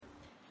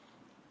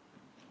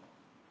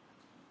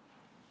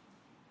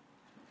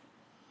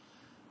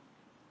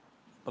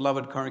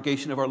Beloved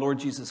congregation of our Lord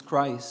Jesus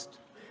Christ,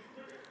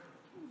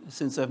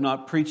 since I've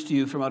not preached to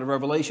you from out of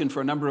Revelation for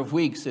a number of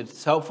weeks,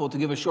 it's helpful to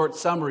give a short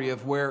summary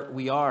of where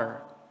we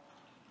are.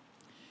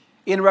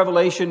 In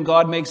Revelation,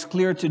 God makes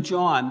clear to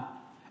John,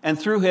 and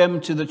through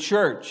him to the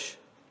church,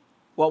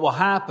 what will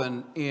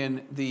happen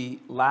in the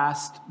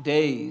last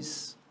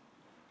days.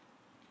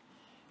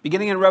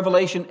 Beginning in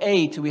Revelation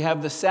 8, we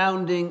have the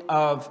sounding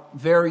of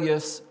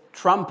various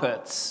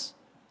trumpets.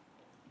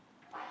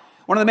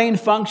 One of the main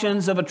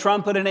functions of a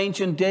trumpet in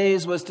ancient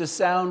days was to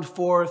sound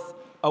forth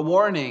a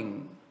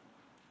warning.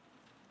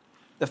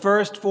 The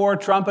first 4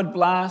 trumpet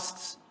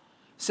blasts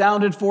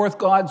sounded forth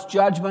God's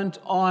judgment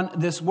on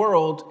this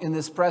world in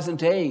this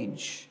present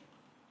age.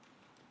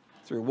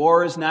 Through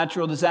wars,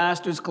 natural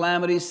disasters,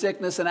 calamities,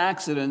 sickness, and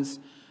accidents,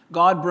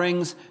 God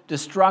brings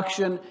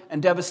destruction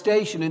and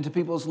devastation into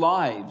people's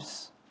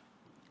lives.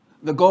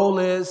 The goal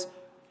is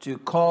to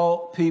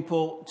call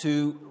people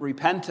to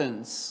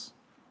repentance.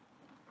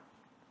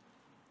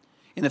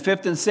 In the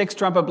 5th and 6th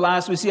trumpet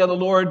blast, we see how the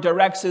Lord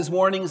directs his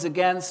warnings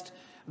against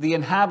the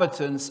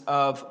inhabitants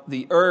of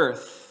the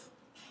earth.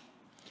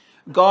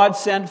 God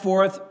sent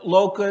forth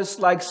locusts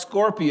like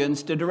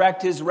scorpions to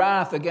direct his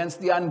wrath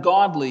against the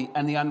ungodly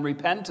and the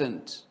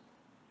unrepentant.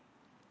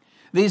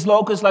 These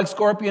locusts like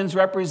scorpions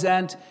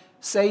represent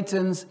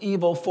Satan's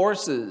evil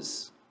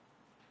forces.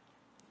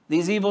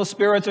 These evil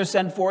spirits are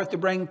sent forth to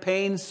bring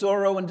pain,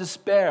 sorrow, and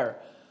despair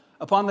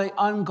upon the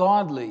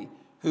ungodly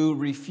who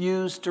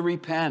refuse to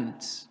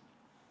repent.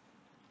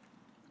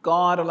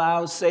 God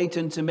allows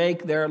Satan to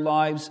make their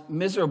lives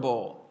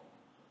miserable,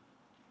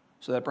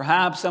 so that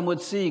perhaps some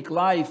would seek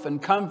life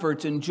and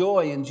comfort and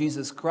joy in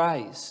Jesus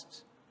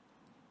Christ.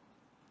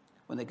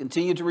 When they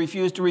continue to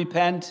refuse to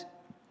repent,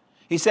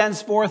 he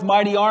sends forth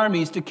mighty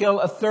armies to kill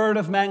 1/3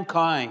 of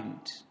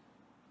mankind.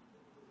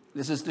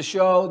 This is to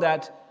show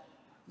that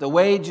the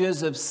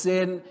wages of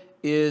sin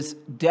is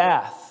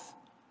death,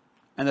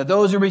 and that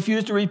those who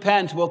refuse to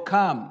repent will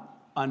come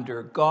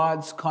under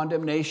God's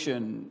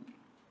condemnation.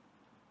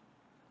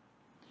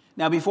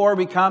 Now, before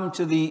we come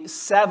to the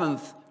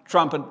 7th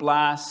trumpet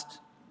blast,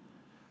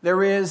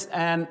 there is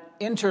an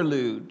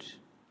interlude.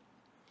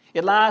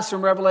 It lasts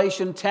from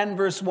Revelation 10,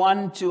 verse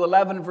 1 to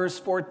 11, verse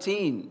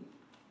 14.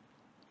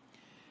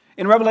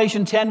 In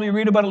Revelation 10, we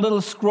read about a little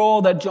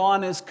scroll that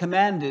John is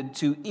commanded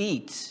to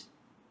eat.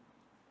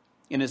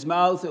 In his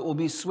mouth, it will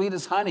be sweet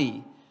as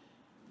honey,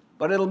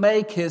 but it'll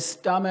make his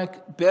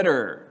stomach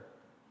bitter.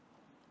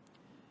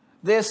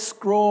 This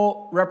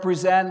scroll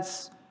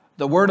represents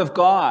the Word of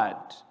God.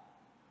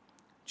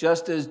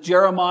 Just as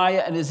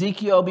Jeremiah and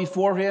Ezekiel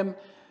before him,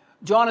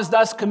 John is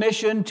thus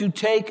commissioned to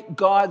take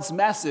God's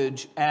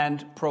message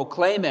and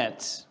proclaim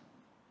it.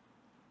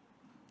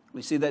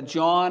 We see that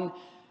John,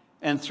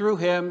 and through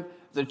him,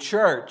 the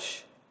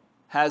church,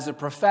 has a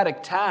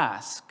prophetic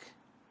task.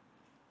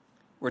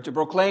 We're to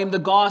proclaim the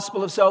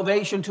gospel of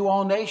salvation to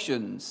all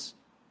nations.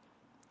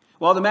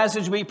 While the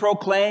message we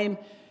proclaim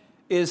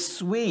is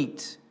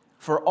sweet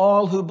for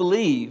all who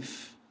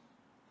believe,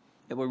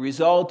 it will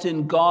result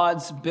in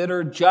God's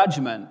bitter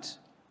judgment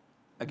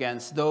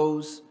against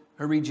those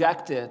who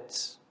reject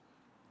it.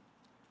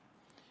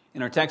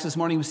 In our text this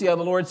morning, we see how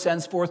the Lord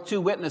sends forth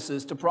 2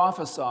 witnesses to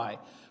prophesy,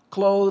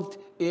 clothed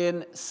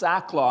in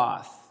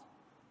sackcloth.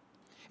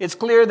 It's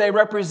clear they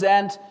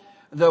represent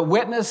the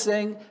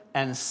witnessing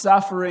and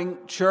suffering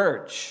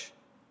church.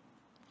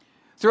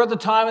 Throughout the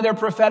time of their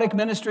prophetic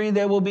ministry,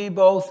 they will be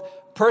both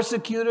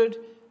persecuted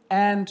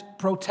and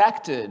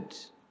protected.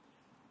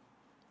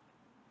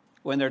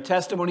 When their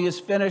testimony is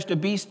finished, a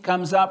beast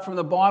comes up from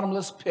the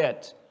bottomless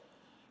pit.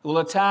 It will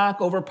attack,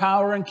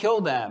 overpower, and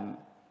kill them.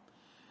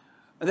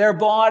 Their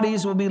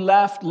bodies will be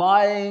left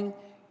lying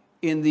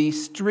in the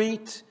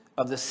street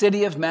of the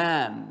city of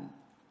man.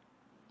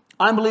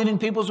 Unbelieving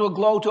peoples will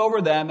gloat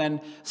over them and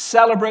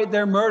celebrate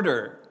their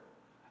murder,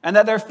 and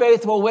that their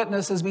faithful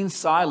witness has been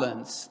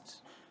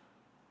silenced.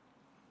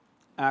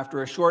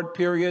 After a short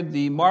period,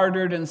 the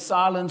martyred and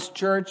silenced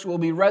church will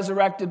be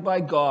resurrected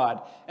by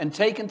God and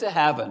taken to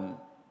heaven.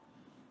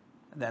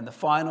 And then the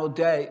final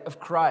day of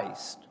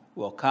Christ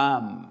will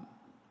come.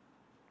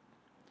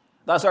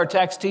 Thus, our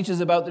text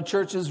teaches about the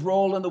church's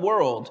role in the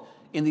world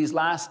in these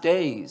last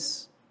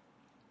days.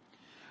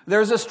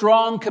 There's a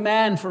strong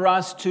command for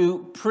us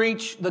to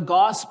preach the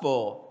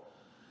gospel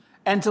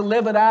and to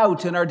live it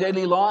out in our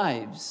daily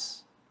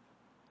lives.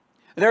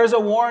 There's a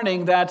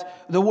warning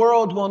that the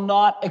world will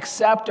not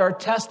accept our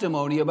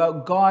testimony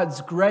about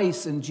God's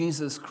grace in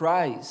Jesus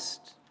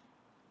Christ.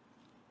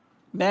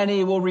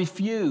 Many will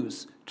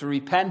refuse to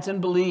repent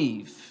and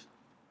believe.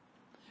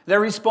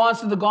 Their response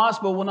to the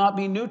gospel will not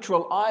be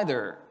neutral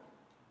either.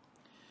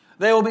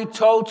 They will be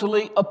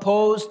totally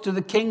opposed to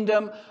the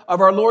kingdom of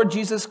our Lord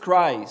Jesus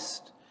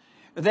Christ.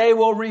 They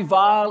will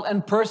revile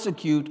and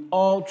persecute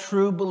all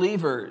true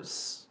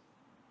believers.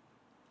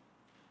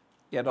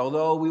 Yet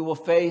although we will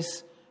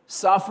face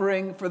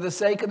suffering for the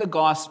sake of the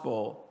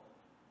gospel,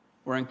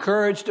 we're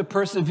encouraged to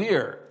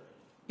persevere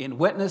in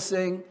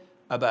witnessing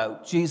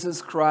about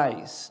Jesus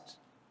Christ.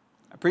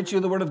 I preach you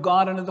the word of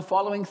God under the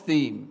following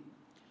theme: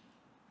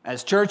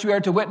 As church, we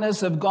are to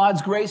witness of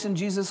God's grace in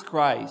Jesus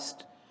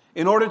Christ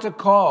in order to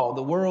call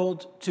the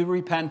world to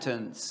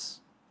repentance.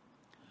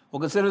 We'll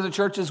consider the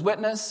church's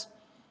witness,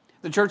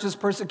 the church's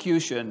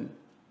persecution,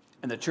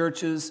 and the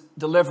church's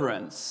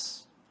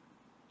deliverance.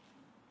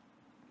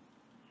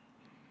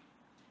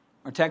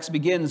 Our text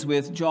begins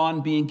with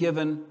John being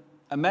given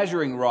a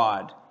measuring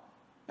rod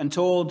and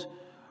told,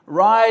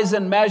 "Rise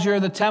and measure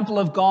the temple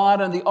of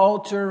God and the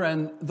altar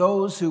and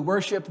those who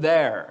worship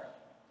there."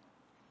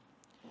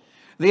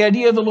 The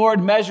idea of the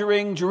Lord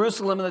measuring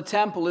Jerusalem and the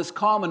temple is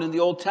common in the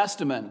Old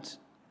Testament.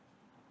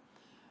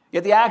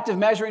 Yet the act of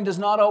measuring does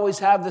not always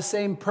have the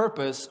same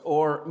purpose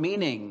or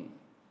meaning.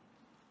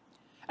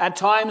 At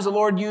times, the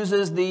Lord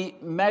uses the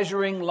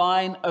measuring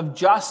line of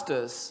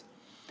justice,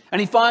 and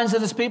he finds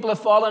that his people have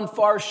fallen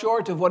far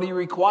short of what he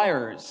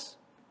requires.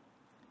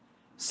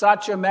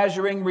 Such a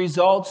measuring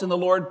results in the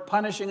Lord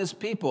punishing his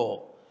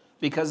people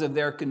because of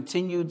their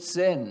continued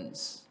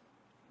sins.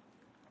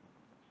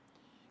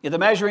 Yet the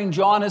measuring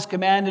John is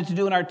commanded to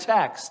do in our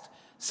text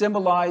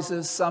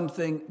symbolizes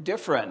something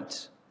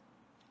different.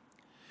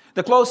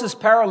 The closest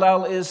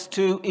parallel is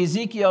to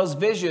Ezekiel's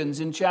visions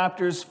in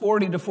chapters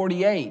 40 to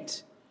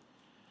 48,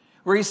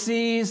 where he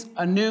sees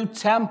a new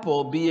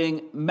temple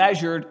being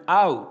measured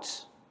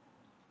out.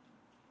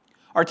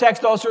 Our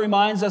text also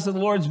reminds us of the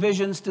Lord's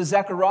visions to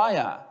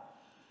Zechariah,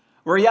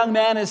 where a young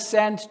man is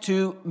sent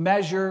to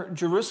measure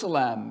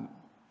Jerusalem.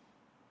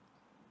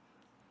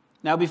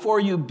 Now, before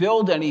you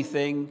build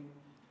anything,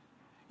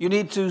 you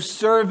need to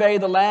survey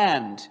the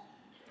land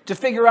to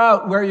figure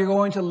out where you're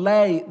going to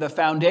lay the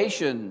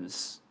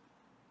foundations.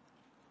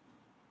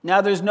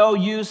 Now, there's no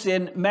use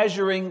in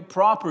measuring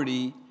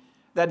property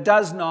that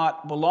does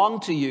not belong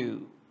to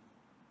you.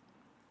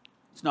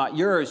 It's not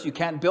yours. You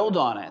can't build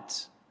on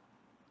it.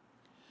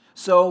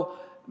 So,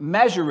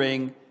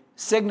 measuring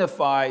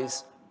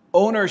signifies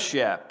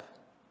ownership.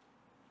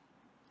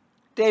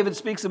 David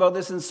speaks about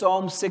this in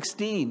Psalm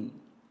 16.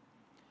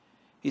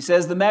 He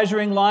says, "The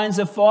measuring lines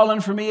have fallen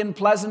for me in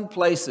pleasant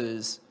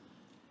places.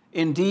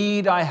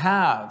 Indeed, I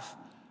have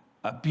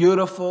a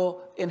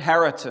beautiful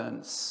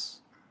inheritance."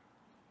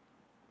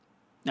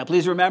 Now,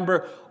 please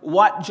remember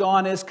what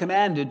John is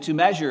commanded to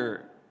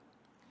measure.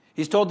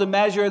 He's told to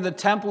measure the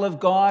temple of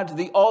God,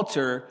 the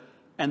altar,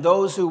 and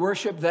those who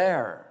worship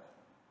there.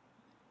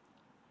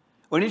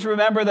 We need to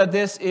remember that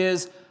this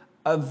is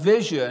a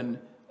vision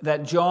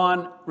that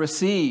John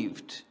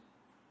received.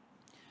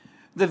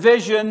 The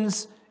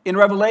visions in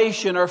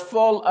Revelation are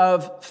full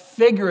of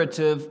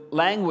figurative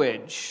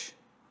language.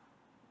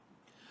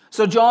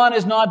 So John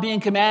is not being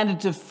commanded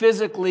to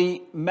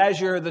physically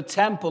measure the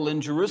temple in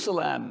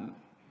Jerusalem.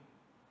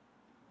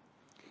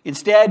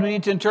 Instead, we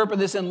need to interpret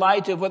this in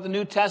light of what the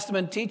New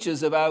Testament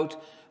teaches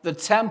about the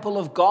temple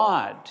of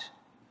God.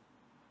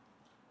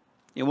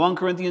 In 1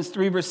 Corinthians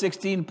 3, verse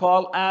 16,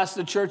 Paul asked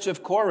the church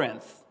of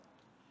Corinth,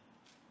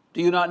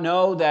 "Do you not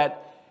know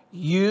that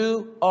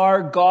you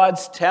are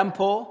God's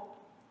temple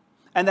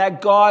and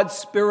that God's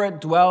Spirit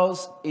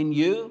dwells in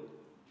you?"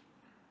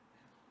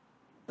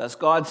 Thus,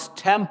 God's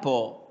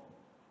temple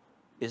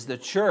is the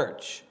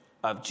church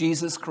of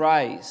Jesus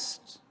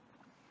Christ.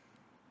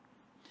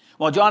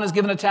 While John is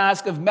given a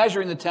task of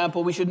measuring the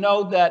temple, we should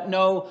note that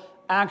no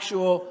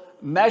actual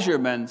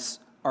measurements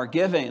are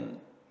given.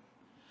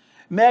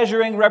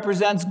 Measuring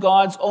represents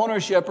God's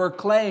ownership or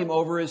claim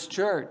over his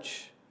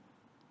church.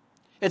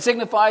 It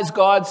signifies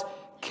God's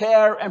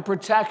care and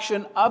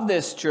protection of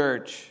this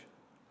church.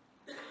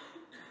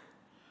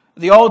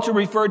 The altar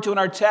referred to in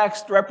our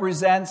text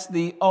represents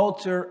the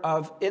altar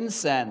of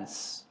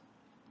incense.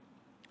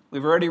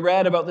 We've already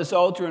read about this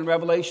altar in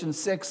Revelation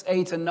 6,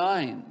 8, and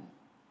 9.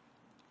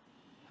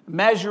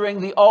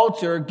 Measuring the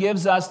altar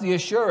gives us the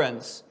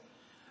assurance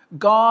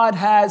God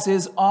has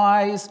his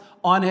eyes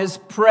on his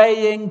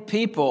praying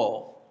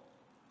people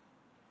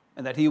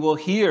and that he will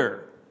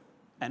hear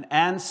and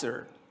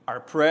answer our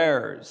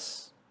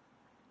prayers.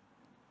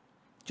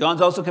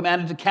 John's also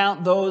commanded to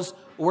count those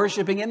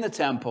worshiping in the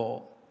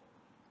temple.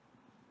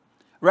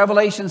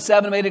 Revelation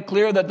 7 made it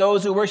clear that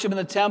those who worship in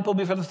the temple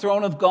before the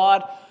throne of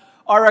God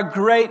are a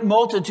great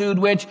multitude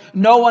which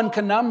no one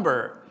can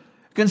number,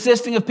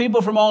 consisting of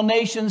people from all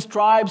nations,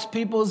 tribes,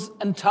 peoples,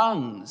 and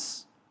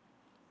tongues.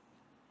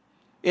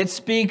 It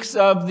speaks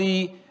of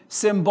the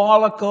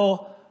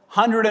symbolical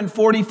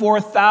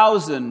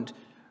 144,000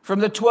 from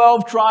the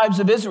 12 tribes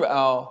of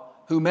Israel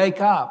who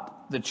make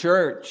up the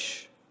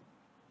church.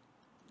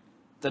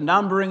 The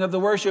numbering of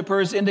the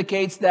worshipers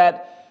indicates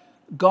that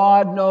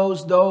God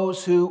knows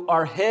those who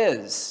are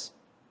his.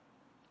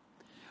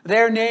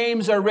 Their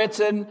names are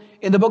written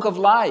in the book of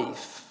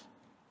life.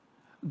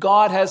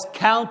 God has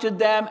counted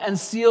them and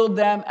sealed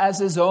them as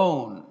his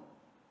own.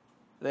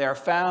 They are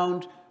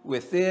found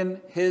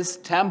within his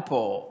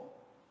temple.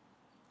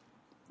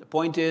 The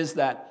point is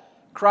that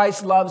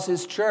Christ loves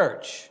his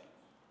church.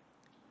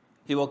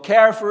 He will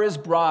care for his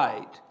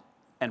bride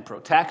and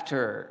protect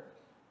her.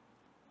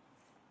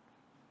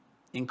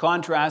 In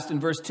contrast, in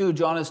verse 2,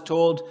 John is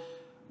told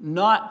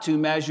not to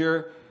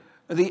measure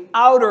the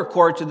outer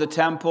court of the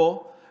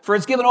temple, for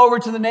it's given over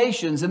to the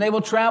nations, and they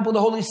will trample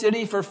the holy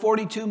city for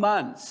 42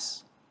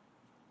 months.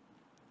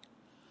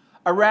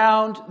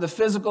 Around the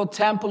physical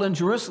temple in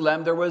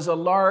Jerusalem, there was a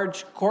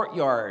large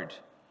courtyard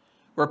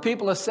where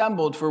people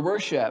assembled for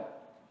worship.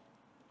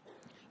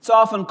 It's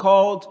often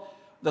called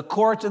the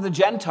court of the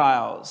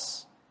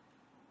Gentiles.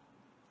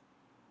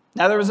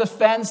 Now, there was a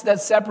fence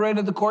that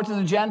separated the court of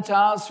the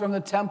Gentiles from the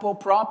temple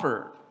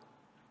proper.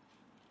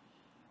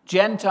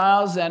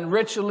 Gentiles and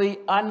ritually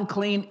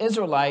unclean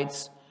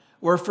Israelites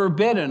were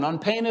forbidden on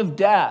pain of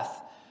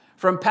death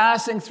from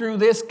passing through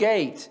this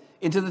gate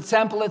into the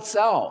temple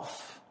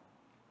itself.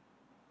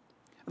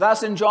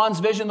 Thus, in John's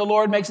vision, the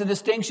Lord makes a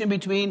distinction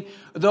between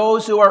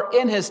those who are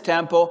in his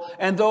temple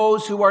and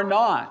those who are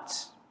not.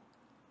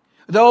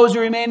 Those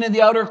who remain in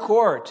the outer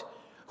court,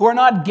 who are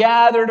not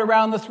gathered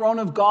around the throne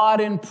of God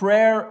in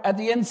prayer at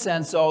the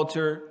incense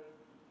altar,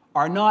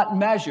 are not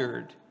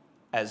measured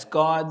as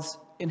God's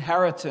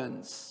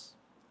inheritance.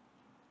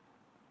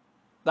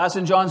 Thus,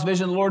 in John's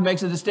vision, the Lord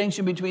makes a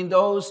distinction between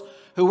those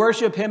who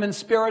worship him in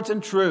spirit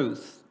and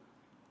truth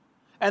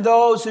and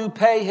those who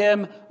pay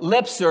him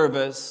lip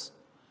service,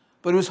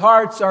 but whose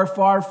hearts are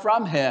far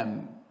from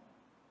him.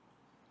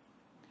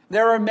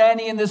 There are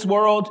many in this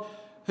world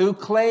who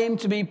claim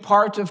to be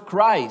part of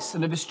Christ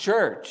and of his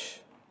church,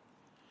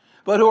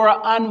 but who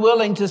are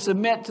unwilling to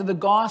submit to the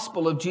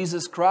gospel of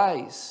Jesus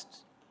Christ.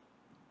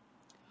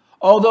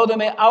 Although they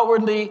may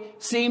outwardly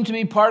seem to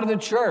be part of the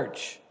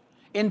church,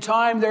 in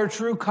time their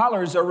true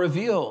colors are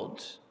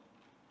revealed.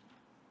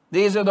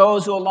 These are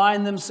those who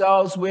align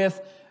themselves with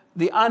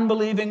the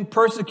unbelieving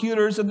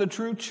persecutors of the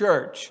true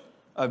church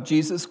of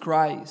Jesus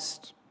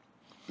Christ.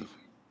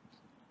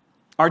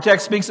 Our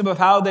text speaks of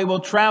how they will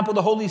trample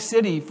the holy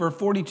city for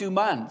 42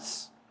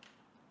 months.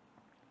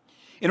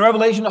 In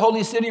Revelation, the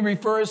holy city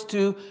refers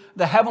to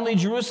the heavenly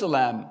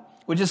Jerusalem,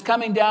 which is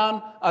coming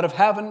down out of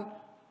heaven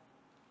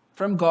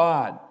from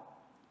God.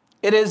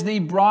 It is the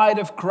bride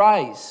of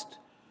Christ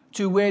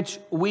to which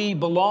we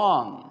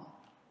belong.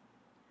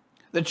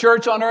 The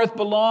church on earth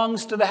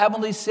belongs to the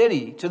heavenly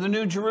city, to the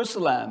New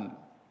Jerusalem.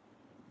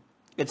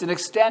 It's an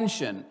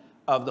extension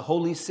of the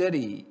holy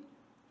city.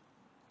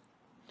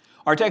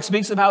 Our text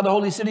speaks of how the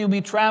holy city will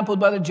be trampled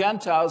by the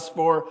Gentiles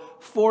for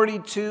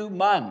 42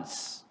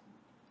 months.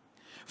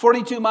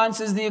 42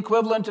 months is the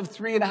equivalent of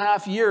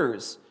 3.5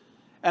 years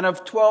and of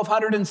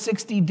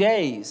 1,260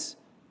 days,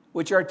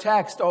 which our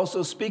text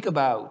also speak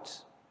about.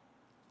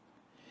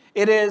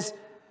 It is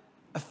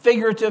a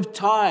figurative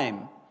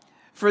time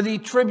for the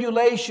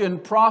tribulation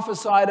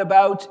prophesied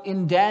about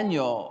in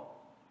Daniel.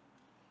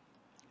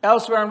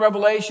 Elsewhere in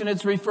Revelation,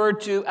 it's referred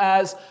to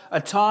as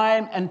a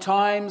time and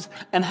times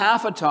and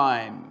half a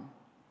time.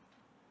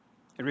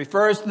 It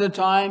refers to the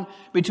time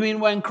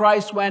between when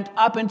Christ went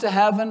up into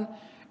heaven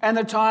and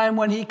the time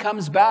when he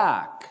comes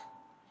back,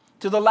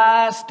 to the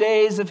last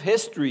days of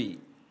history,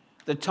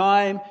 the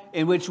time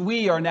in which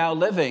we are now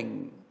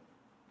living.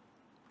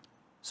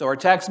 So our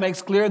text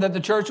makes clear that the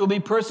church will be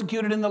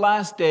persecuted in the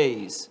last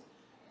days,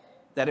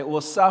 that it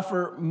will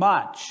suffer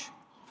much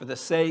for the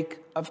sake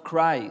of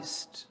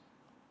Christ.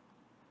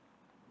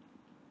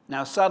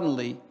 Now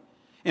suddenly,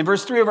 in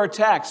verse 3 of our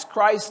text,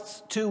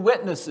 Christ's two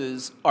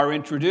witnesses are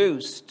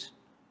introduced.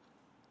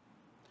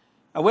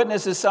 A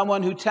witness is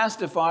someone who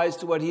testifies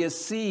to what he has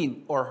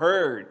seen or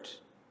heard.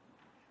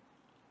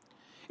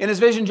 In his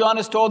vision, John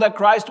is told that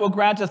Christ will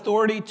grant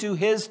authority to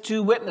his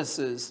two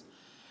witnesses,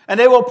 and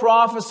they will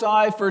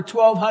prophesy for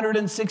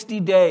 1,260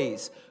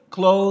 days,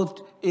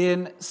 clothed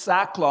in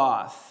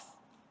sackcloth.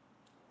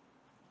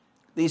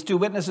 These two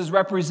witnesses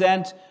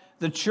represent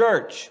the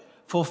church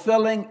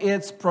fulfilling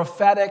its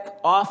prophetic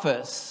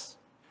office.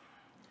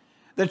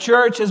 The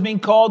church has been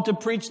called to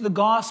preach the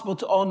gospel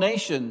to all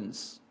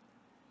nations.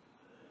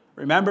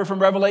 Remember from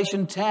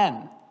Revelation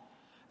 10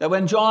 that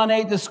when John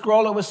ate the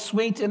scroll, it was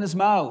sweet in his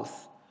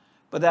mouth,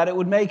 but that it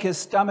would make his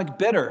stomach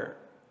bitter.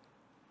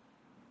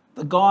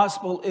 The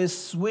gospel is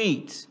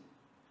sweet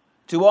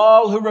to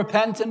all who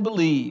repent and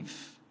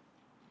believe,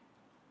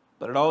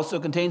 but it also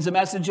contains a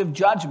message of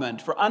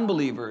judgment for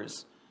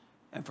unbelievers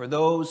and for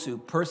those who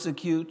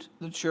persecute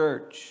the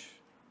church.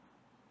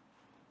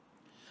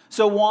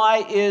 So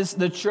why is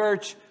the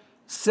church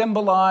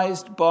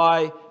symbolized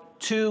by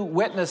two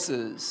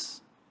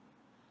witnesses?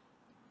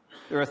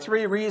 There are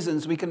 3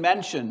 reasons we can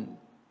mention.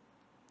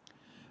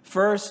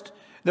 First,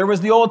 there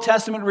was the Old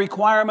Testament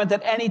requirement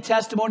that any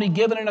testimony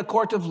given in a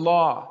court of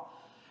law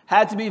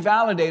had to be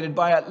validated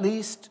by at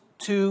least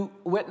 2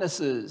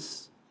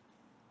 witnesses.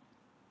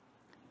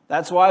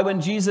 That's why when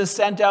Jesus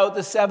sent out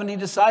the 70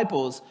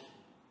 disciples,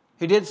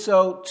 he did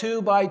so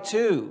 2 by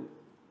 2.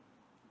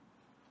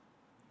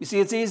 You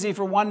see, it's easy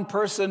for one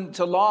person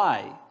to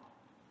lie.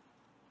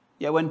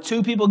 Yet when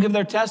 2 people give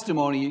their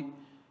testimony,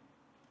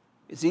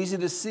 it's easy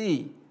to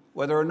see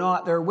whether or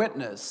not their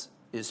witness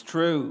is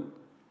true.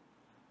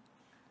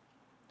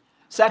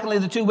 Secondly,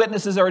 the 2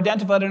 witnesses are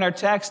identified in our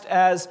text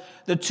as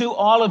the 2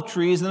 olive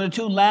trees and the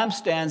 2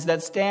 lampstands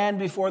that stand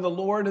before the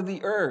Lord of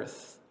the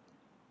earth.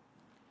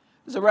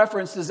 There's a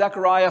reference to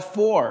Zechariah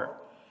 4,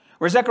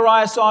 where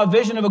Zechariah saw a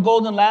vision of a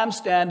golden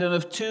lampstand and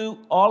of 2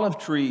 olive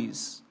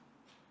trees.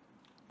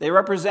 They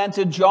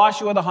represented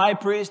Joshua the high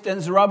priest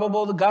and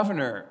Zerubbabel the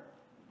governor.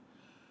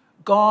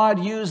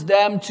 God used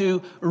them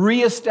to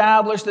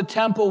reestablish the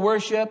temple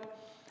worship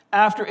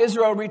after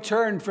Israel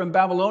returned from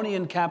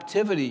Babylonian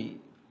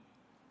captivity.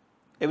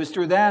 It was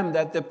through them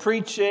that the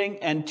preaching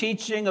and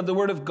teaching of the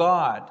Word of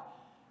God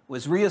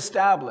was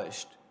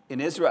reestablished in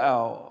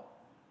Israel.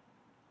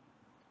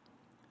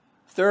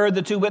 Third,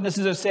 the 2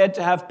 witnesses are said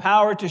to have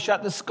power to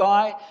shut the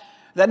sky,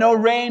 that no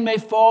rain may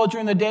fall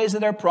during the days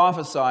of their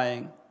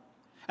prophesying.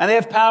 And they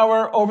have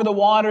power over the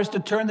waters to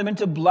turn them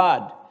into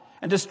blood,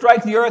 and to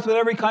strike the earth with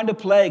every kind of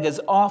plague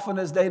as often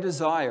as they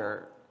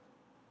desire.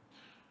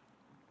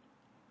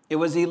 It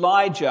was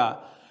Elijah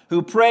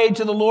who prayed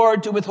to the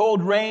Lord to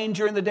withhold rain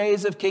during the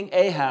days of King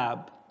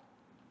Ahab.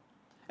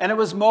 And it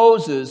was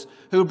Moses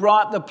who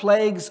brought the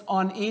plagues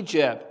on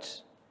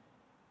Egypt.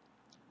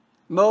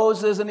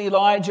 Moses and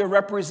Elijah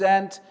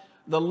represent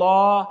the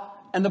law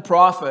and the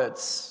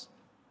prophets.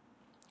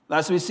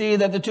 Thus we see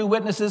that the 2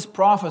 witnesses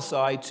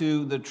prophesy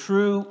to the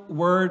true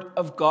Word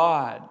of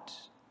God.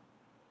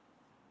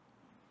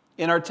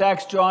 In our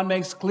text, John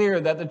makes clear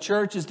that the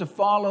church is to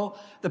follow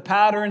the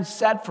pattern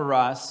set for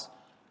us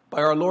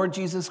by our Lord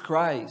Jesus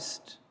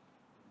Christ.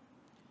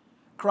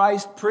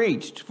 Christ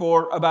preached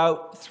for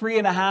about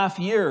 3.5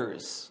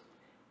 years.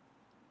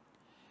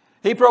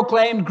 He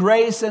proclaimed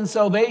grace and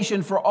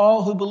salvation for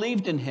all who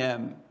believed in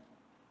him,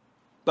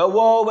 but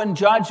woe and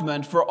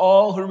judgment for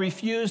all who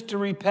refused to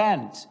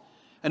repent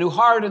and who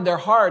hardened their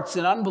hearts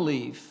in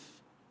unbelief.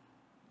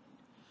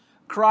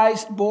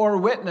 Christ bore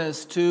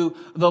witness to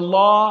the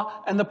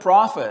law and the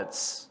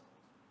prophets.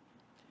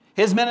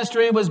 His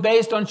ministry was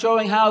based on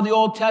showing how the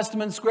Old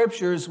Testament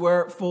scriptures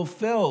were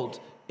fulfilled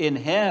in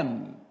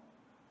him.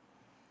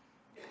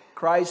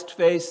 Christ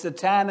faced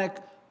satanic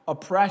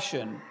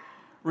oppression,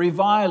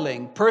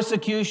 reviling,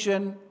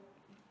 persecution,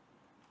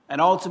 and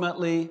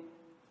ultimately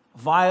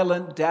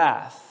violent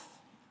death.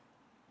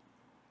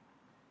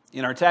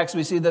 In our text,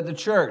 we see that the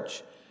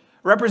church,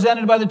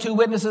 represented by the 2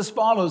 witnesses,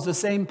 follows the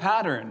same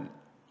pattern.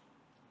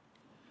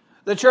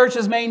 The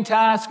church's main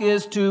task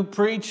is to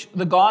preach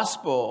the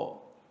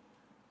gospel.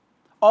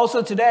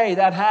 Also today,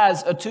 that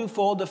has a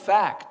 2-fold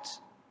effect.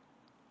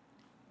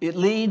 It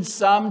leads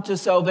some to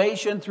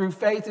salvation through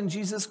faith in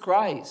Jesus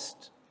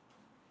Christ.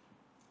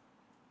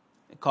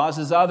 It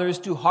causes others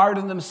to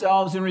harden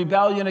themselves in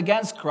rebellion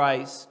against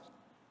Christ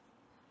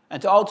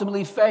and to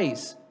ultimately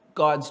face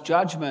God's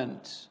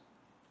judgment.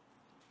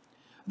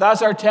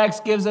 Thus, our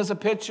text gives us a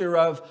picture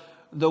of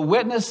the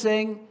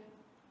witnessing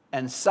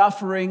and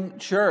suffering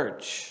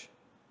church.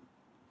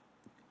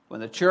 When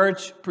the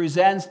church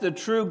presents the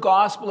true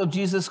gospel of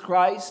Jesus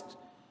Christ,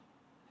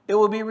 it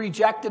will be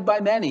rejected by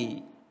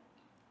many.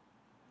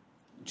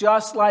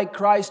 Just like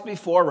Christ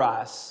before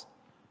us,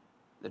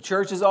 the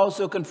church is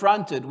also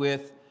confronted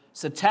with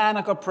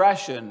satanic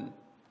oppression,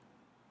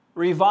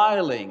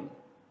 reviling,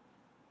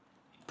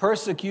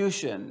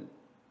 persecution,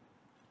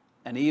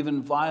 and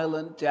even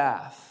violent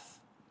death.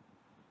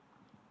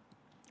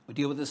 We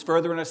deal with this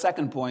further in our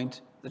second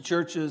point, the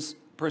church's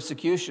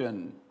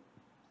persecution.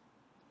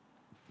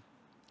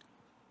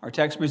 Our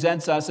text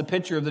presents us a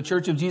picture of the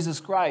Church of Jesus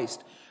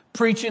Christ,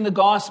 preaching the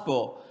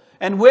gospel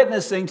and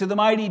witnessing to the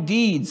mighty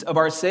deeds of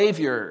our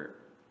Savior.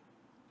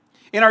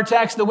 In our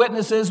text, the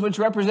witnesses, which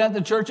represent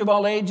the church of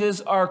all ages,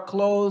 are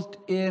clothed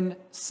in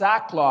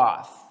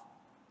sackcloth.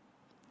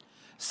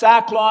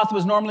 Sackcloth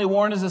was normally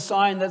worn as a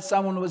sign that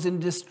someone was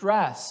in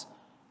distress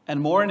and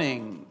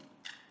mourning.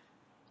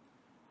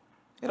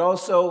 It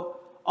also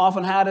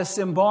often had a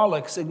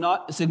symbolic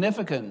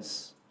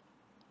significance.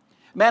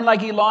 Men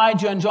like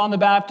Elijah and John the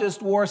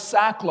Baptist wore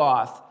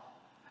sackcloth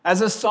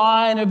as a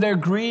sign of their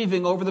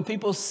grieving over the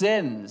people's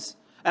sins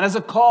and as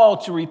a call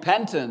to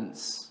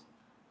repentance.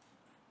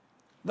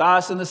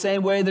 Thus, in the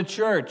same way, the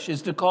church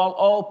is to call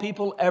all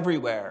people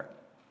everywhere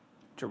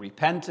to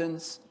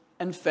repentance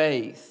and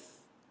faith.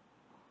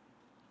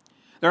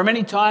 There are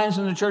many times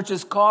when the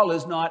church's call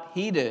is not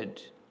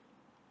heeded.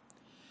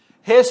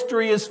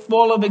 History is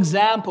full of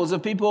examples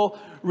of people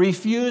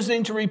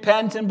refusing to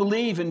repent and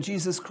believe in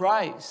Jesus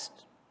Christ.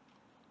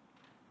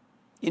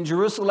 In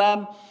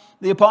Jerusalem,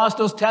 the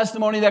apostles'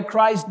 testimony that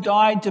Christ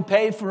died to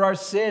pay for our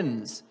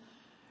sins,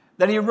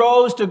 that he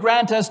rose to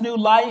grant us new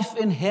life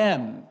in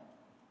him,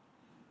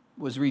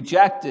 was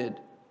rejected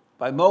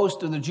by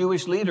most of the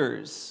Jewish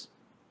leaders.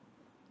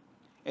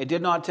 It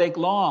did not take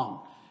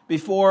long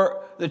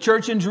before the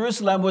church in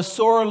Jerusalem was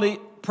sorely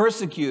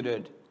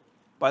persecuted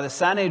by the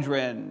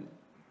Sanhedrin.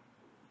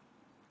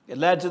 It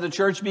led to the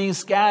church being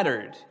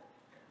scattered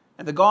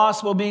and the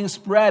gospel being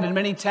spread in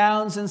many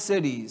towns and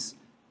cities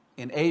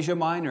in Asia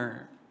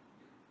Minor.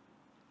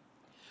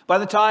 By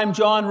the time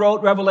John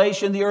wrote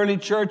Revelation, the early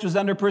church was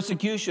under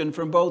persecution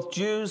from both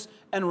Jews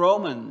and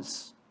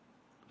Romans.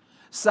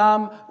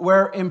 Some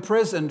were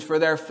imprisoned for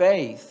their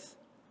faith.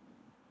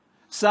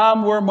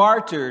 Some were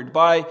martyred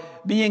by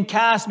being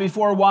cast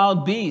before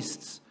wild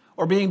beasts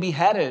or being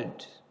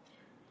beheaded.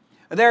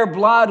 Their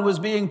blood was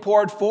being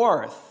poured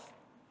forth.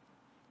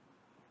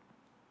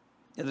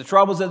 And the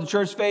troubles that the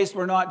church faced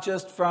were not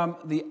just from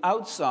the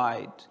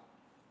outside.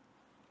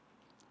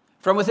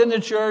 From within the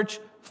church,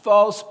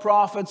 false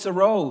prophets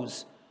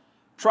arose,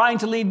 trying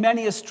to lead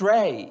many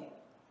astray.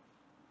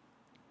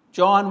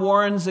 John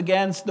warns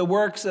against the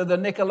works of the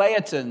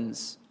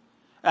Nicolaitans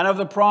and of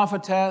the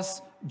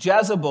prophetess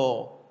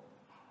Jezebel,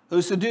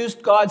 who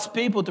seduced God's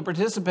people to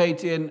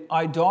participate in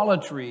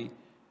idolatry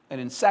and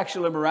in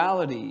sexual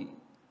immorality.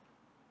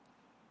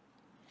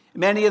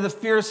 Many of the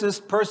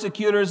fiercest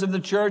persecutors of the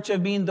church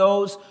have been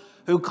those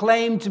who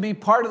claimed to be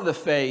part of the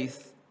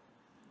faith,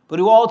 but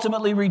who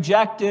ultimately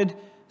rejected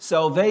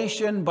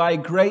salvation by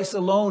grace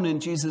alone in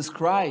Jesus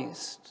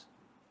Christ.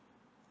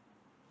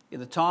 In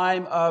the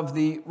time of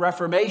the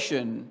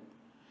Reformation,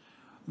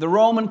 the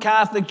Roman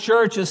Catholic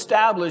Church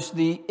established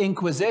the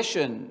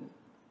Inquisition.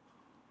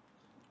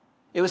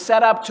 It was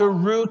set up to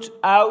root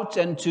out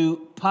and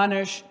to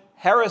punish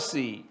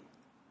heresy.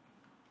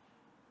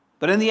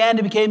 But in the end,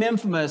 it became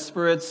infamous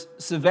for its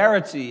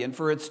severity and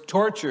for its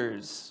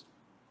tortures.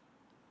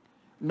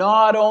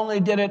 Not only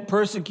did it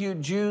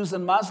persecute Jews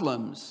and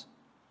Muslims,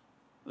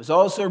 it was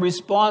also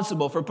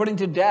responsible for putting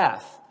to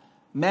death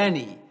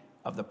many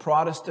of the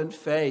Protestant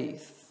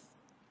faith.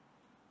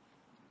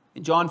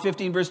 In John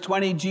 15, verse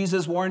 20,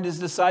 Jesus warned his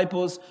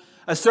disciples,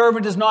 "A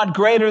servant is not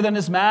greater than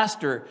his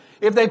master.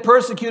 If they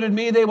persecuted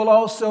me, they will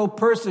also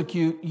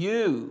persecute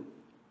you."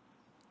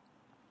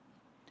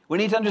 We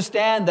need to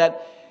understand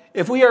that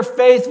if we are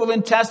faithful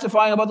in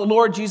testifying about the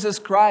Lord Jesus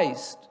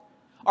Christ,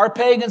 our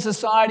pagan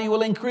society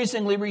will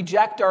increasingly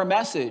reject our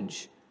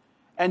message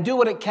and do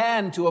what it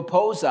can to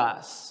oppose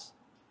us.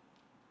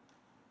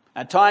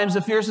 At times,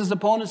 the fiercest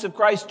opponents of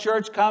Christ's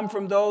church come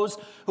from those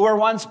who were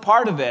once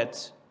part of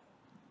it,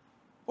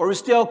 or who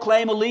still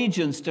claim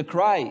allegiance to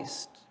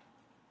Christ,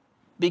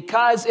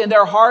 because in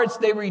their hearts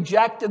they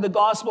rejected the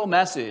gospel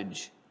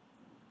message.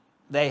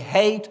 They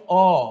hate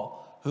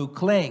all who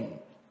cling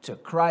to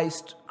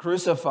Christ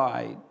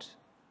crucified.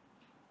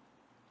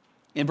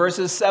 In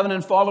verses 7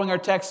 and following, our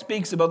text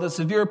speaks about the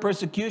severe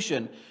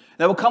persecution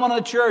that will come on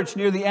the church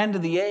near the end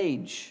of the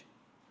age.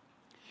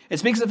 It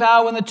speaks of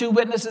how when the two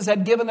witnesses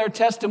had given their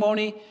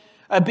testimony,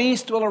 a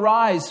beast will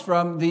arise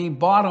from the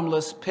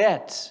bottomless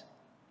pit.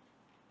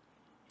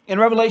 In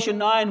Revelation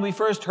 9, we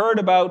first heard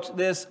about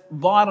this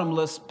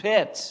bottomless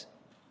pit,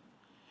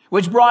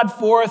 which brought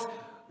forth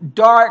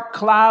dark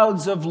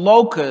clouds of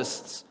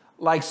locusts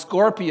like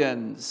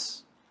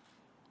scorpions.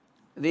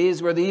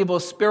 These were the evil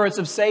spirits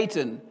of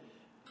Satan,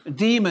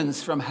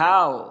 demons from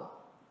hell.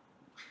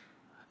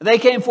 They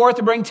came forth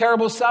to bring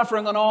terrible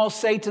suffering on all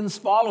Satan's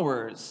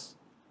followers.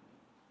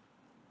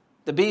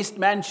 The beast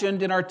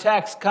mentioned in our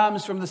text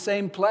comes from the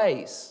same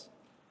place.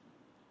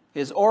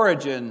 His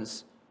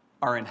origins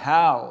are in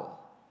hell.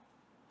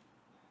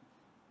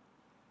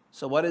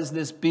 So what is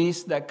this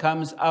beast that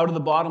comes out of the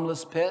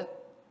bottomless pit?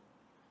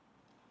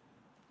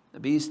 The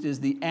beast is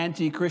the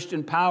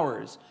anti-Christian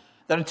powers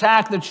that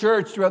attack the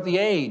church throughout the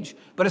age,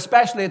 but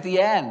especially at the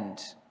end.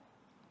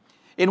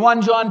 In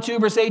 1 John 2,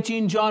 verse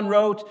 18, John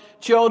wrote,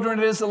 "Children,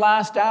 it is the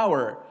last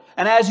hour.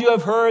 And as you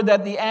have heard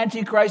that the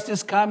Antichrist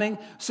is coming,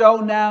 so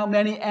now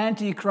many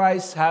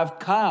Antichrists have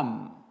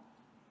come."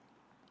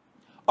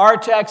 Our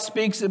text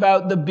speaks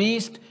about the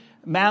beast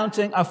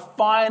mounting a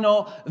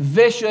final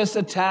vicious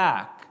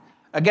attack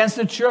against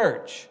the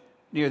church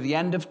near the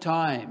end of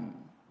time.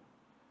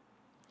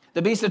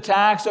 The beast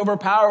attacks,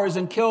 overpowers,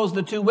 and kills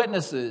the two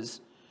witnesses,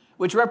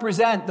 which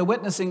represent the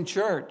witnessing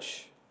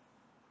church.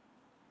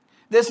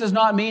 This does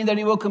not mean that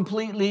he will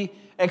completely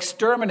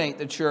exterminate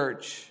the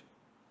church.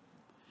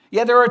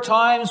 Yet there are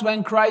times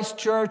when Christ's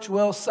church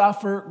will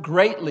suffer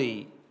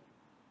greatly.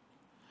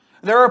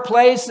 There are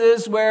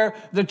places where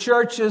the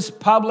church's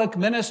public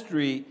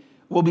ministry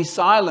will be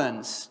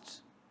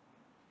silenced.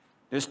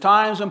 There's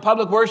times when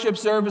public worship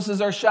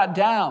services are shut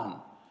down,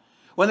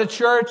 when the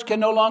church can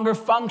no longer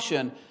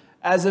function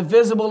as a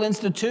visible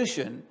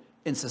institution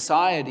in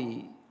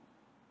society.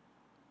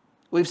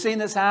 We've seen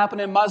this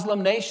happen in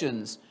Muslim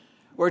nations,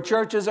 where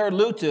churches are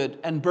looted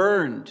and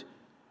burned,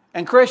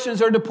 and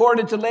Christians are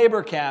deported to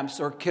labor camps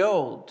or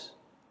killed.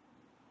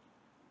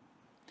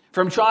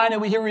 From China,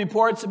 we hear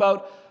reports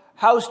about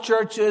house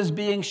churches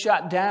being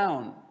shut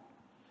down,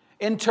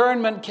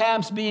 internment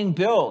camps being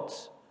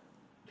built,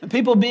 and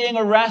people being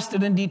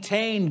arrested and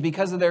detained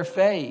because of their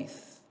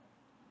faith.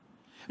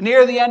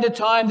 Near the end of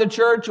time, the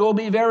church will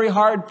be very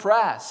hard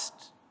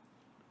pressed.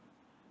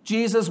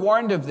 Jesus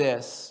warned of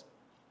this.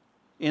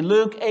 In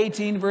Luke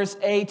 18, verse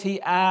 8,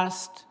 he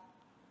asked,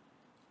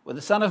 "When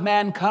the Son of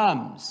Man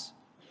comes,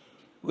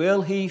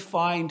 will he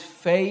find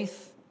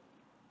faith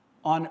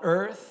on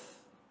earth?"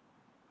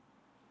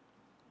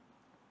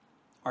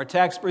 Our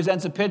text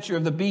presents a picture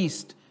of the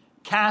beast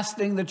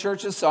casting the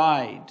church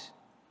aside.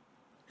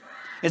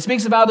 It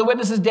speaks of how the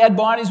witnesses' dead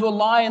bodies will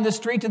lie in the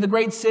street of the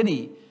great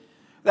city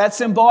that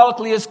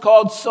symbolically is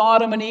called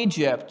Sodom and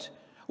Egypt,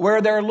 where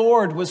their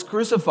Lord was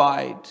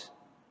crucified.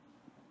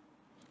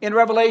 In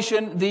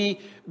Revelation, the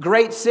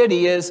great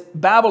city is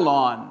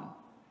Babylon.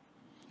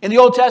 In the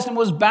Old Testament, it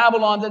was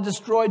Babylon that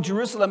destroyed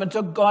Jerusalem and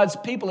took God's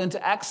people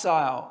into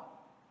exile.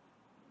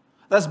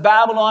 Thus,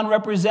 Babylon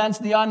represents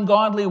the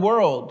ungodly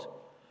world,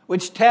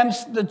 which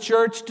tempts the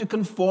church to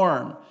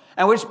conform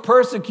and which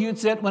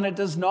persecutes it when it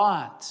does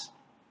not.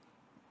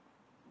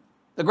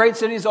 The great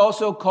city is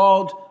also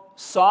called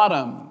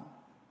Sodom.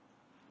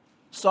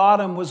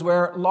 Sodom was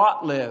where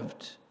Lot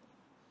lived.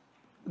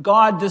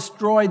 God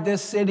destroyed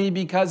this city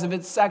because of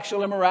its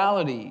sexual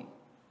immorality.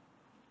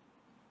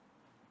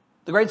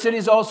 The great city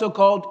is also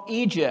called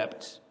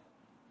Egypt.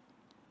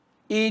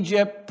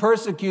 Egypt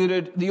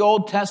persecuted the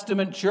Old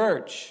Testament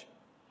church.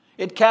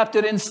 It kept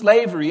it in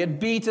slavery.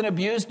 It beat and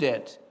abused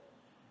it.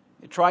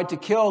 It tried to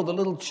kill the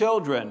little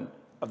children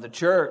of the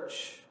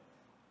church.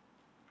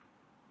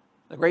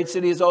 The great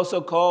city is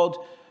also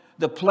called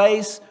the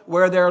place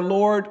where their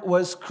Lord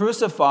was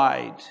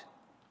crucified.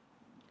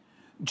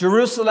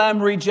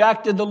 Jerusalem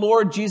rejected the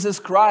Lord Jesus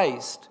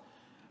Christ.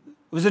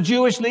 It was the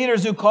Jewish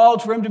leaders who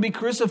called for him to be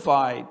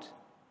crucified.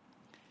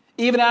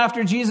 Even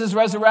after Jesus'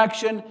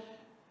 resurrection,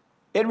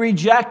 it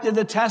rejected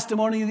the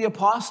testimony of the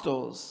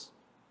apostles.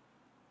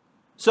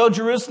 So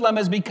Jerusalem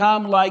has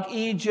become like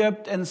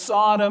Egypt and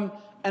Sodom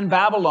and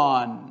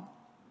Babylon.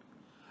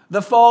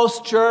 The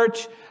false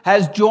church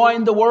has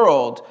joined the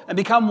world and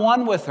become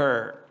one with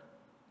her.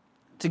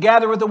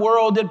 Together with the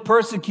world, it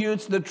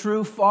persecutes the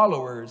true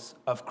followers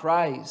of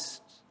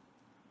Christ.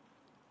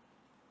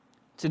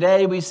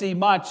 Today we see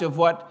much of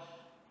what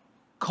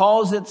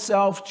calls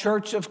itself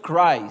Church of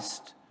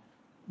Christ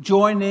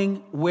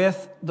joining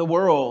with the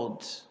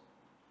world.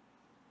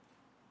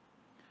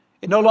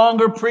 It no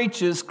longer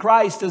preaches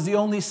Christ as the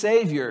only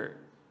Savior.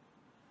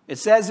 It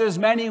says there's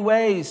many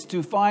ways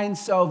to find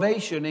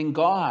salvation in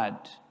God.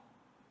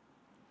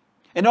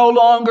 It no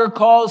longer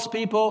calls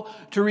people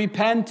to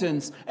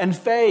repentance and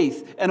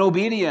faith and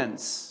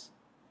obedience.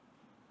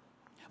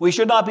 We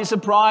should not be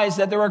surprised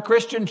that there are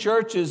Christian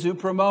churches who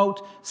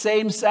promote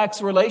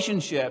same-sex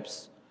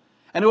relationships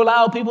and who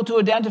allow people to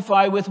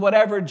identify with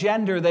whatever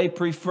gender they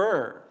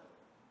prefer.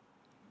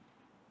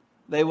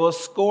 They will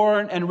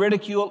scorn and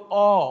ridicule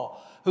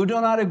all who do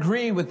not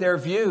agree with their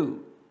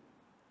view.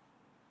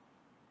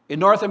 In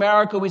North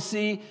America, we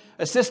see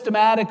a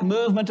systematic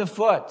movement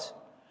afoot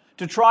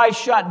to try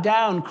shut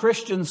down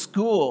Christian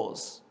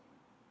schools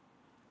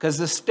because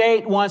the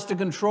state wants to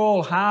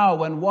control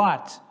how and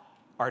what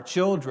our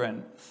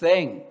children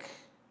think.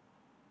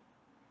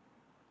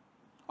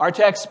 Our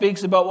text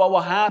speaks about what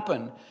will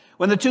happen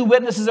when the two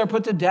witnesses are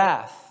put to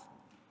death.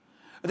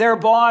 Their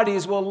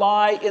bodies will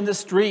lie in the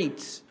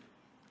streets.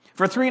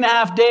 For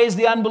 3.5 days,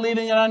 the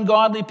unbelieving and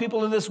ungodly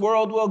people of this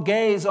world will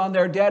gaze on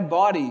their dead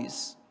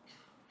bodies.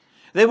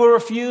 They will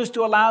refuse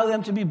to allow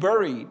them to be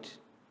buried.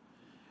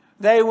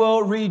 They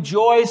will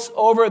rejoice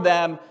over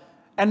them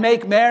and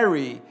make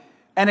merry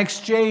and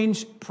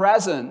exchange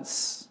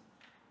presents.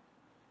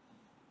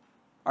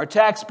 Our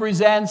text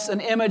presents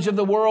an image of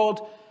the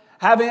world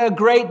having a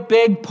great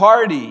big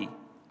party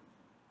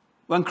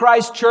when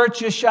Christ's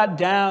church is shut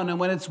down and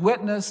when its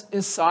witness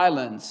is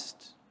silenced.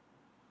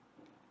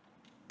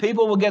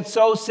 People will get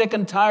so sick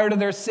and tired of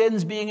their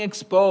sins being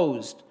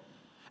exposed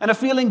and of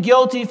feeling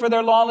guilty for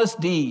their lawless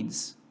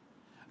deeds.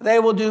 They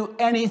will do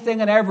anything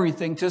and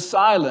everything to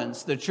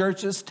silence the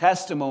church's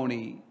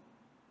testimony.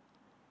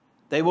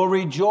 They will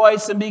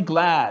rejoice and be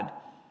glad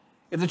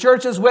if the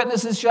church's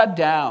witness is shut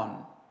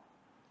down,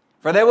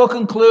 for they will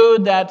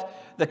conclude that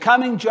the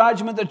coming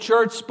judgment the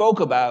church spoke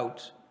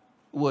about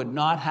would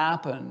not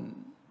happen.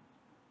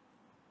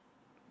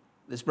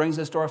 This brings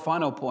us to our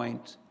final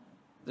point,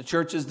 the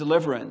church's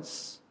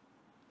deliverance.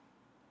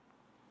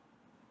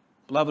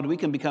 Beloved, we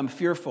can become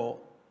fearful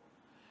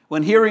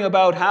when hearing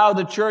about how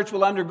the church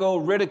will undergo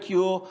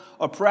ridicule,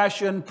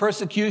 oppression,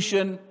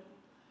 persecution,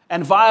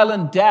 and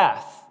violent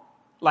death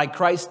like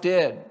Christ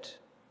did.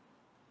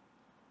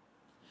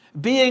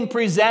 Being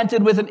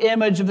presented with an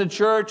image of the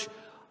church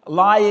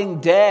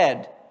lying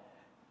dead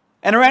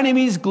and her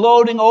enemies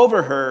gloating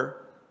over her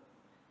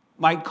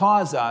might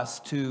cause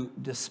us to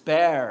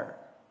despair.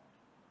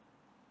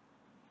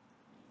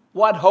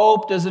 What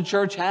hope does the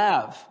church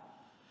have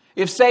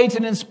if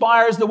Satan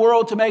inspires the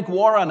world to make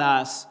war on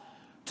us,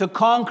 to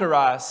conquer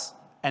us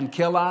and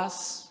kill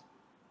us?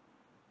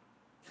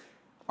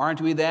 Aren't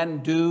we then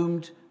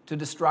doomed to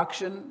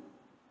destruction?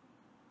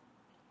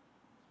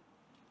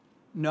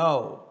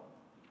 No.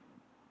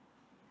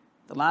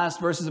 The last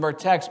verses of our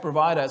text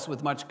provide us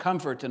with much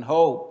comfort and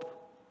hope.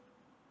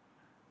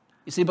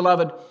 You see,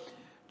 beloved,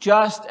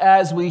 just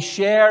as we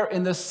share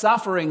in the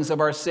sufferings of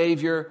our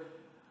Savior,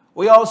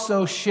 we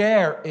also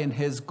share in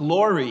his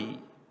glory.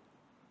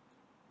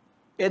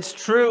 It's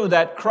true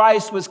that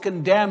Christ was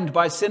condemned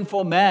by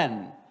sinful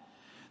men,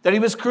 that he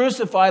was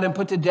crucified and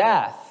put to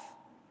death.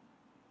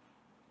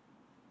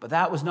 But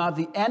that was not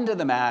the end of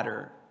the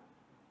matter.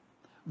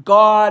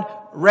 God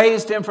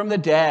raised him from the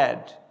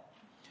dead.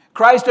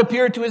 Christ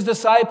appeared to his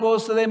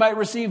disciples so they might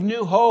receive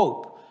new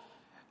hope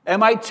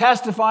and might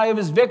testify of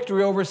his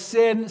victory over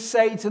sin,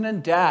 Satan,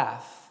 and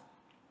death.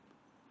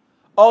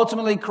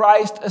 Ultimately,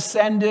 Christ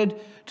ascended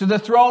to the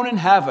throne in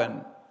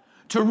heaven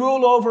to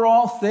rule over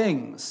all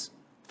things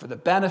for the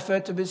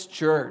benefit of his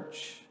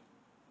church.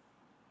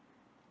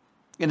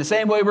 In the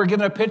same way, we're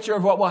given a picture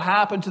of what will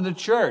happen to the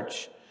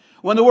church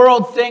when the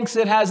world thinks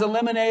it has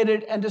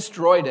eliminated and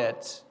destroyed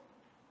it.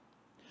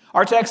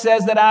 Our text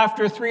says that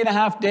after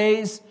 3.5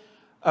 days,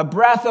 a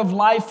breath of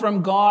life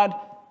from God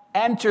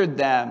entered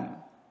them,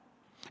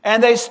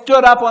 and they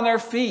stood up on their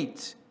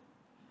feet,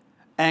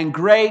 and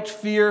great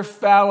fear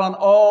fell on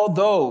all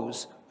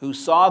those who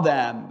saw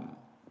them.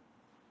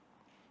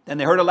 Then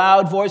they heard a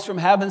loud voice from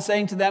heaven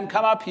saying to them,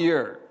 "Come up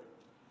here."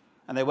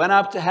 And they went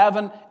up to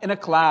heaven in a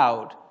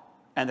cloud,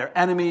 and their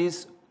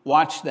enemies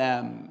watched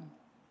them.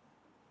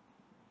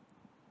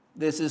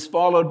 This is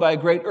followed by a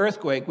great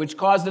earthquake, which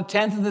caused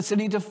 1/10 of the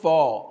city to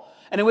fall,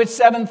 and in which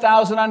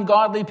 7,000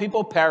 ungodly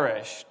people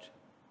perished.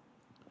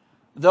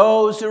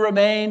 Those who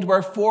remained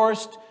were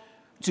forced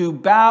to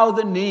bow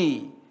the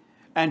knee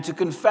and to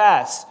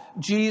confess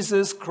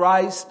Jesus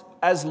Christ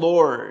as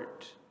Lord.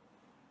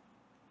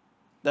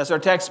 Thus our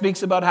text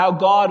speaks about how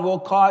God will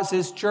cause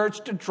his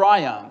church to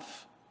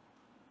triumph,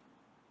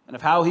 and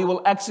of how he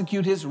will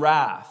execute his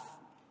wrath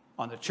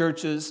on the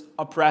church's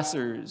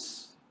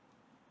oppressors.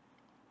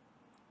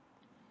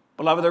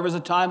 Beloved, there was a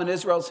time in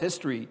Israel's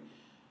history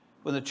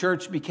when the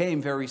church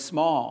became very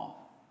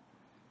small.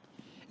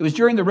 It was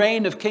during the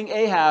reign of King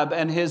Ahab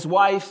and his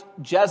wife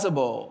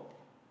Jezebel.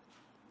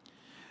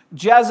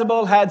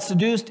 Jezebel had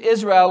seduced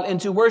Israel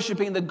into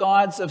worshiping the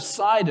gods of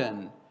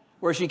Sidon,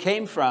 where she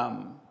came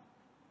from.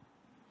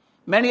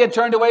 Many had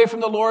turned away from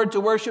the Lord to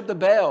worship the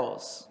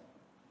Baals.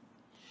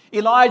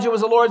 Elijah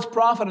was the Lord's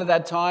prophet at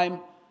that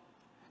time,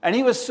 and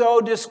he was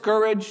so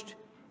discouraged,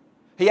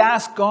 he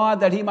asked God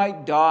that he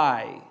might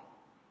die.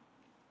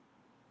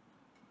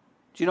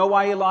 Do you know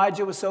why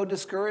Elijah was so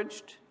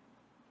discouraged?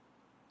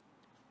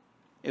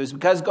 It was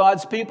because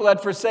God's people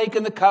had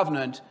forsaken the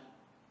covenant.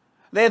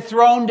 They had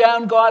thrown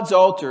down God's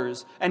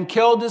altars and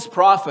killed his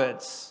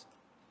prophets.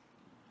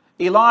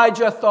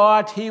 Elijah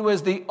thought he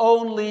was the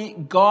only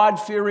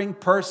God-fearing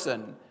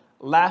person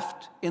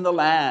left in the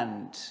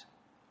land.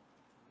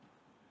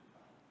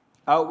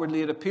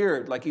 Outwardly, it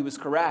appeared like he was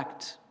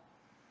correct.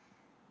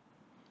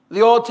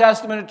 The Old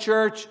Testament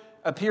church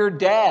appeared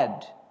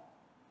dead.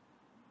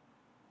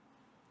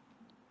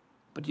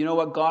 But you know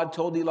what God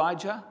told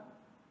Elijah?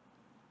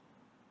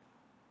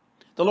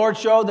 The Lord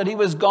showed that he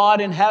was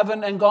God in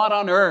heaven and God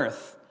on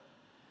earth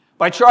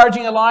by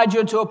charging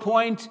Elijah to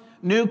appoint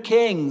new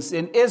kings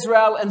in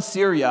Israel and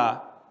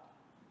Syria,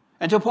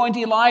 and to appoint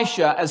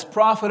Elisha as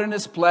prophet in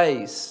his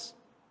place.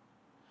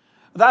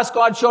 Thus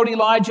God showed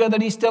Elijah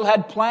that he still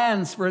had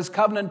plans for his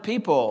covenant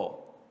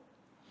people.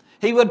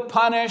 He would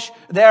punish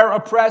their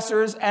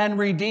oppressors and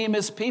redeem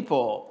his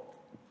people.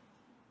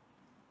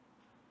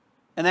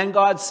 And then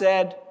God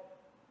said,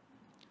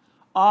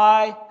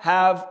 "I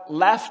have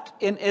left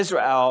in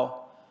Israel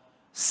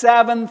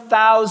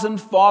 7,000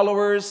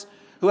 followers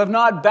who have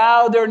not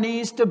bowed their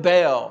knees to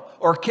Baal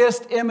or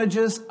kissed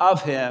images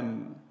of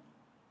him."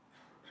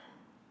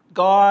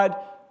 God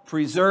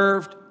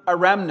preserved a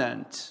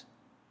remnant,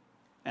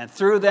 and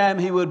through them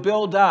he would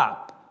build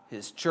up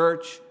his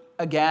church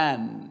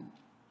again.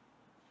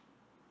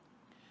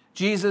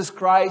 Jesus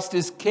Christ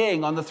is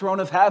King on the throne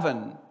of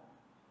heaven.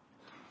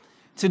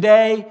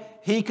 Today,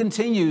 he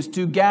continues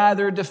to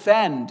gather,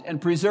 defend,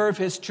 and preserve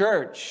his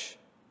church.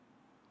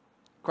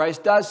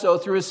 Christ does so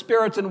through his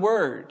Spirit and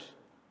Word.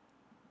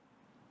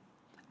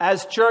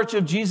 As Church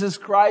of Jesus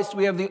Christ,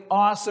 we have the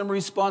awesome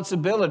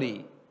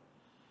responsibility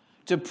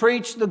to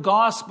preach the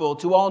gospel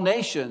to all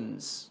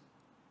nations.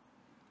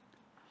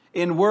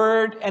 In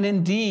word and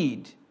in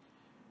deed,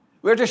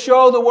 we're to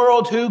show the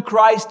world who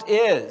Christ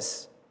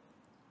is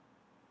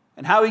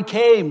and how he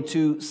came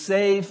to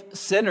save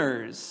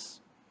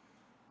sinners.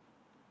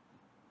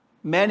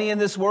 Many in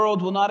this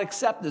world will not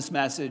accept this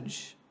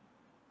message.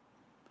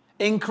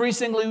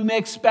 Increasingly, we may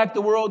expect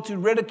the world to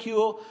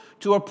ridicule,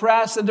 to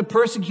oppress, and to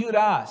persecute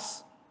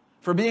us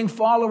for being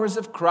followers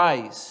of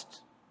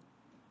Christ.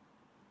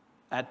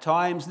 At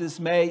times, this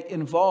may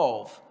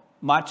involve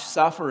much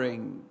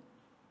suffering.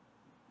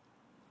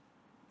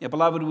 Yet,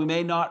 beloved, we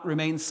may not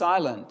remain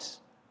silent.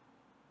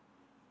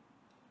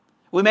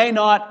 We may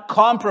not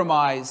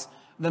compromise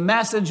the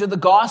message of the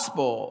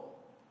gospel.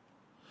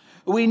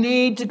 We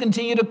need to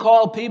continue to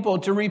call people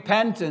to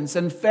repentance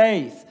and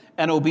faith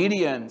and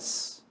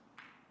obedience.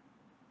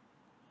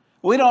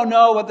 We don't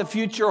know what the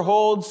future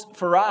holds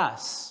for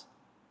us.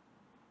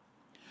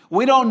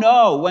 We don't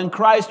know when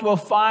Christ will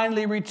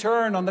finally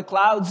return on the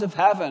clouds of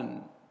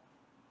heaven.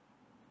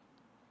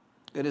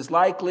 It is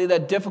likely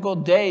that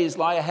difficult days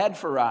lie ahead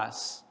for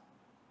us.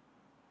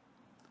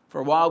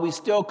 For while we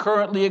still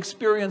currently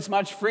experience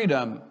much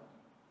freedom,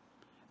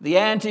 the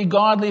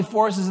anti-godly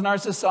forces in our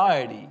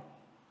society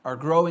are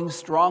growing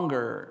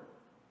stronger.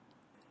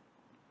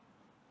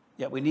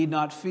 Yet we need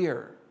not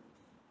fear.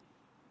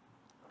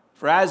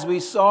 For as we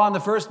saw in the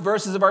first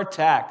verses of our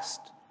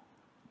text,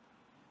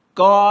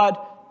 God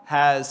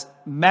has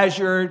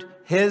measured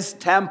his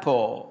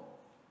temple.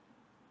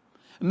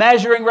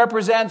 Measuring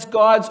represents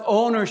God's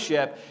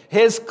ownership,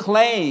 his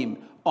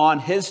claim on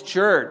his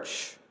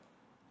church.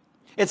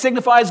 It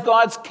signifies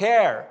God's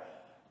care,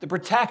 the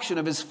protection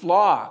of his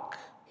flock.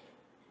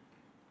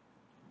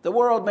 The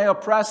world may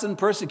oppress and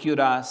persecute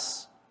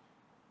us.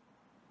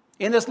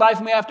 In this life,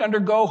 we may have to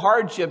undergo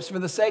hardships for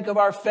the sake of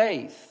our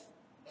faith.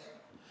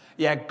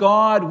 Yet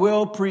God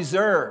will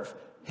preserve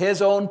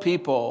his own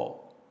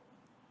people.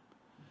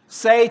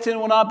 Satan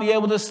will not be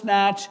able to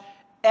snatch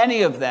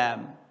any of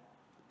them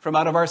from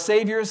out of our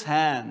Savior's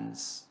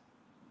hands.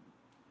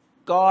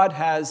 God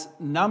has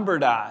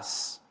numbered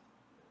us.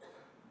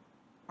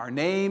 Our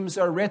names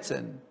are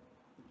written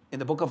in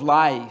the book of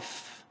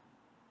life.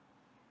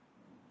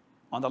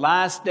 On the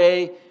last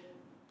day,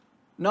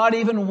 not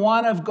even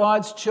one of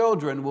God's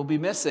children will be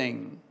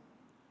missing.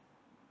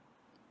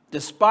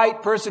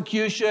 Despite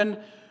persecution,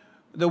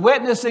 the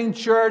witnessing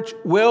church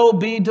will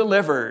be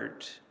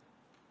delivered.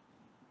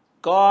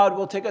 God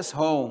will take us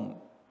home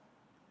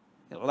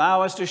and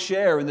allow us to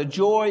share in the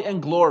joy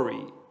and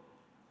glory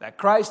that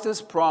Christ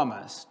has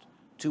promised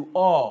to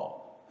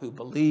all who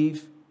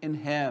believe in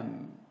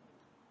him.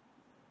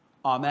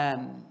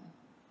 Amen.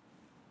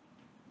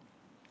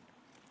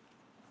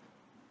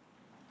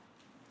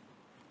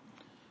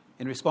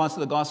 In response to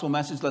the gospel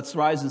message, let's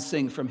rise and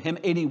sing from hymn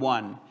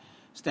 81,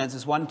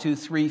 stanzas 1, 2,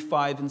 3,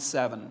 5, and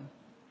 7.